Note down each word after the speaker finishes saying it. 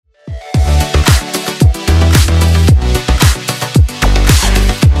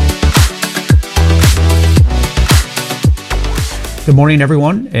Good morning,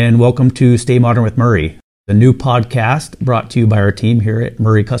 everyone, and welcome to Stay Modern with Murray, the new podcast brought to you by our team here at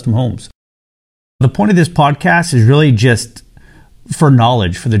Murray Custom Homes. The point of this podcast is really just for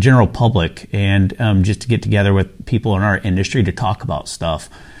knowledge for the general public and just to get together with people in our industry to talk about stuff.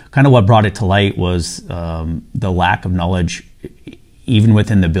 Kind of what brought it to light was the lack of knowledge even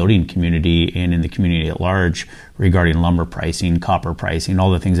within the building community and in the community at large regarding lumber pricing, copper pricing,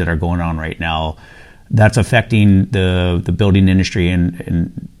 all the things that are going on right now. That's affecting the building industry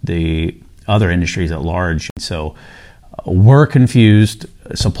and the other industries at large. So we're confused,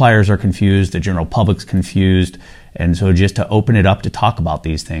 suppliers are confused, the general public's confused. And so just to open it up to talk about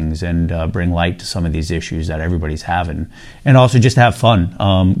these things and bring light to some of these issues that everybody's having. And also just to have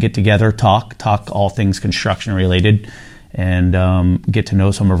fun, get together, talk all things construction related, and get to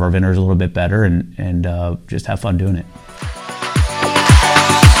know some of our vendors a little bit better and just have fun doing it.